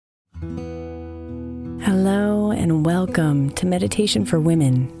Hello and welcome to Meditation for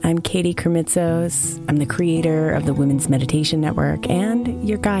Women. I'm Katie Kremitzos. I'm the creator of the Women's Meditation Network and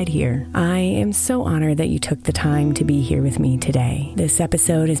your guide here. I am so honored that you took the time to be here with me today. This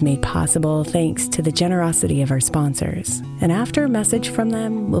episode is made possible thanks to the generosity of our sponsors. And after a message from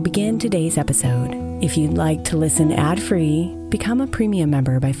them, we'll begin today's episode. If you'd like to listen ad-free, become a premium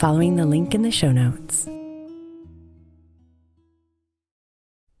member by following the link in the show notes.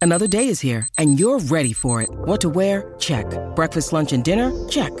 Another day is here, and you're ready for it. What to wear? Check. Breakfast, lunch, and dinner?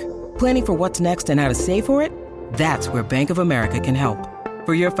 Check. Planning for what's next and how to save for it? That's where Bank of America can help.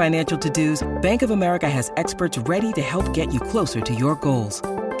 For your financial to-dos, Bank of America has experts ready to help get you closer to your goals.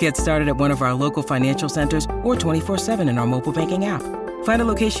 Get started at one of our local financial centers or 24/7 in our mobile banking app. Find a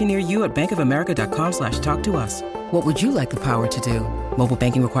location near you at bankofamerica.com/talktous. What would you like the power to do? Mobile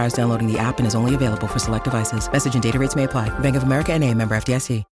banking requires downloading the app and is only available for select devices. Message and data rates may apply. Bank of America N.A., member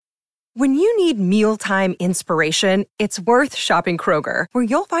FDIC. When you need mealtime inspiration, it's worth shopping Kroger, where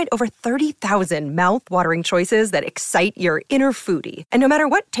you'll find over 30,000 mouth-watering choices that excite your inner foodie. And no matter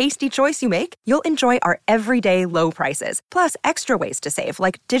what tasty choice you make, you'll enjoy our everyday low prices, plus extra ways to save,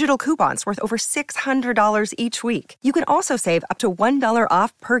 like digital coupons worth over $600 each week. You can also save up to $1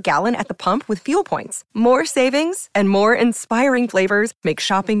 off per gallon at the pump with fuel points. More savings and more inspiring flavors make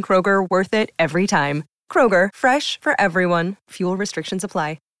shopping Kroger worth it every time. Kroger, fresh for everyone. Fuel restrictions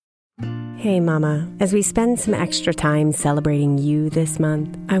apply. Hey Mama, as we spend some extra time celebrating you this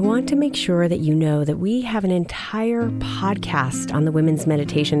month, I want to make sure that you know that we have an entire podcast on the Women's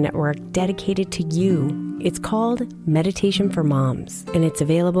Meditation Network dedicated to you. It's called Meditation for Moms, and it's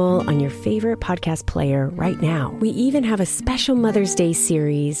available on your favorite podcast player right now. We even have a special Mother's Day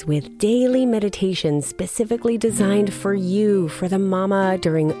series with daily meditations specifically designed for you, for the mama,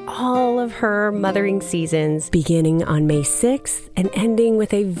 during all of her mothering seasons, beginning on May 6th and ending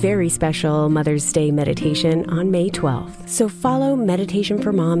with a very special Mother's Day meditation on May 12th. So follow Meditation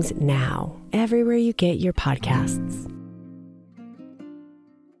for Moms now, everywhere you get your podcasts.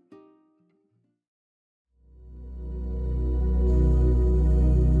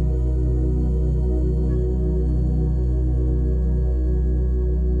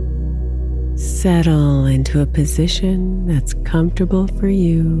 Settle into a position that's comfortable for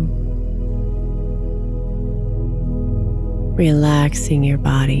you. Relaxing your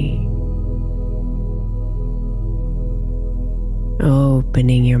body.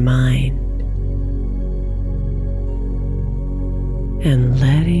 Opening your mind. And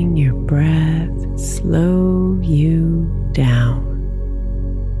letting your breath slow you down.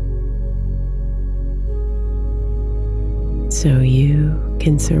 So you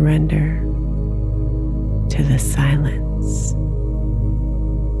can surrender to the silence.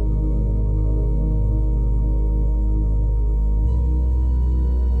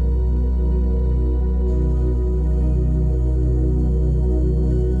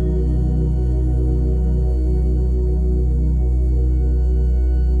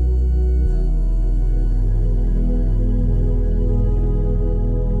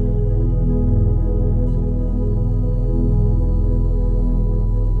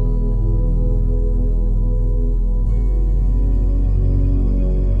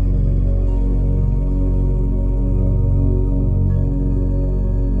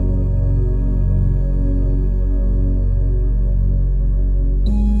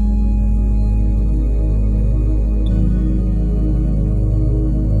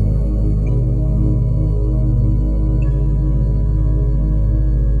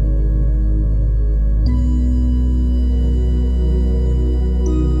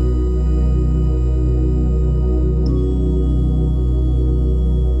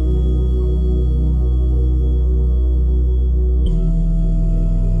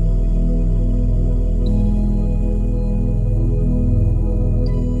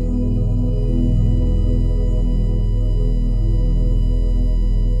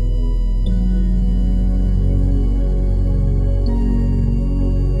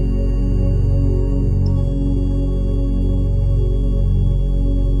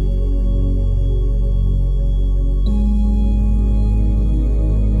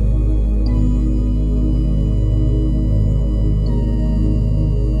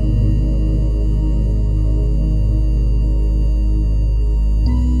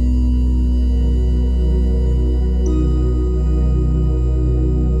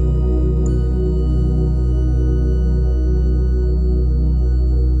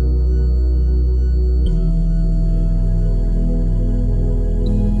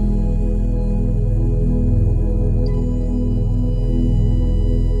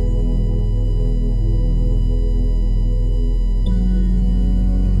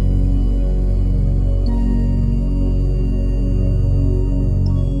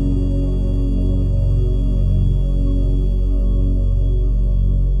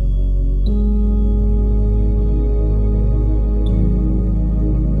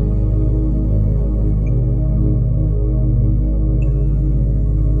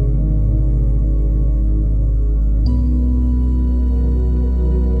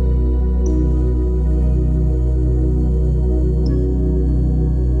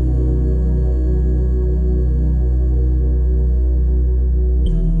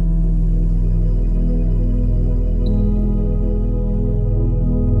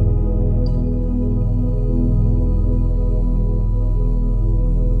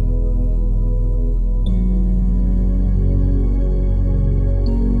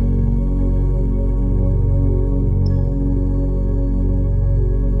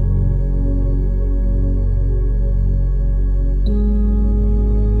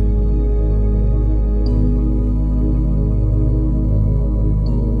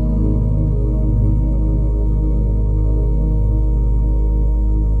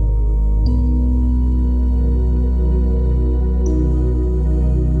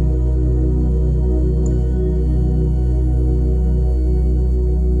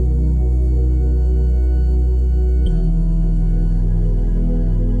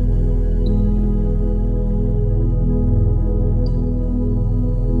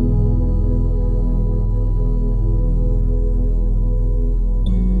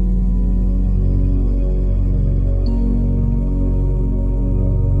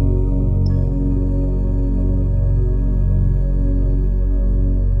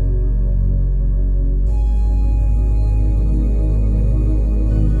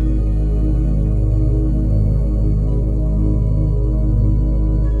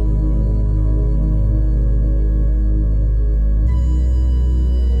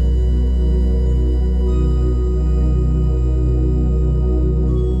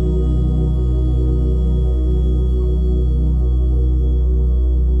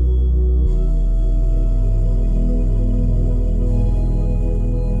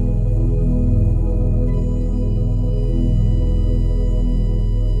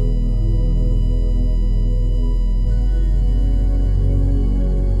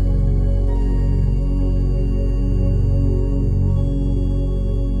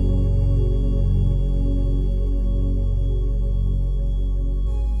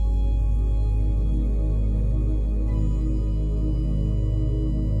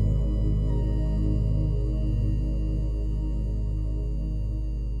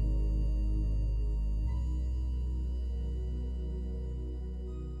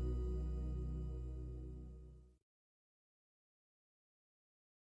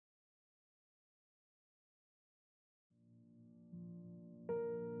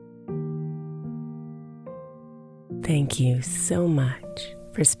 Thank you so much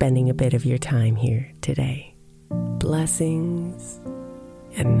for spending a bit of your time here today. Blessings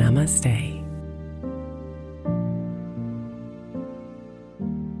and namaste.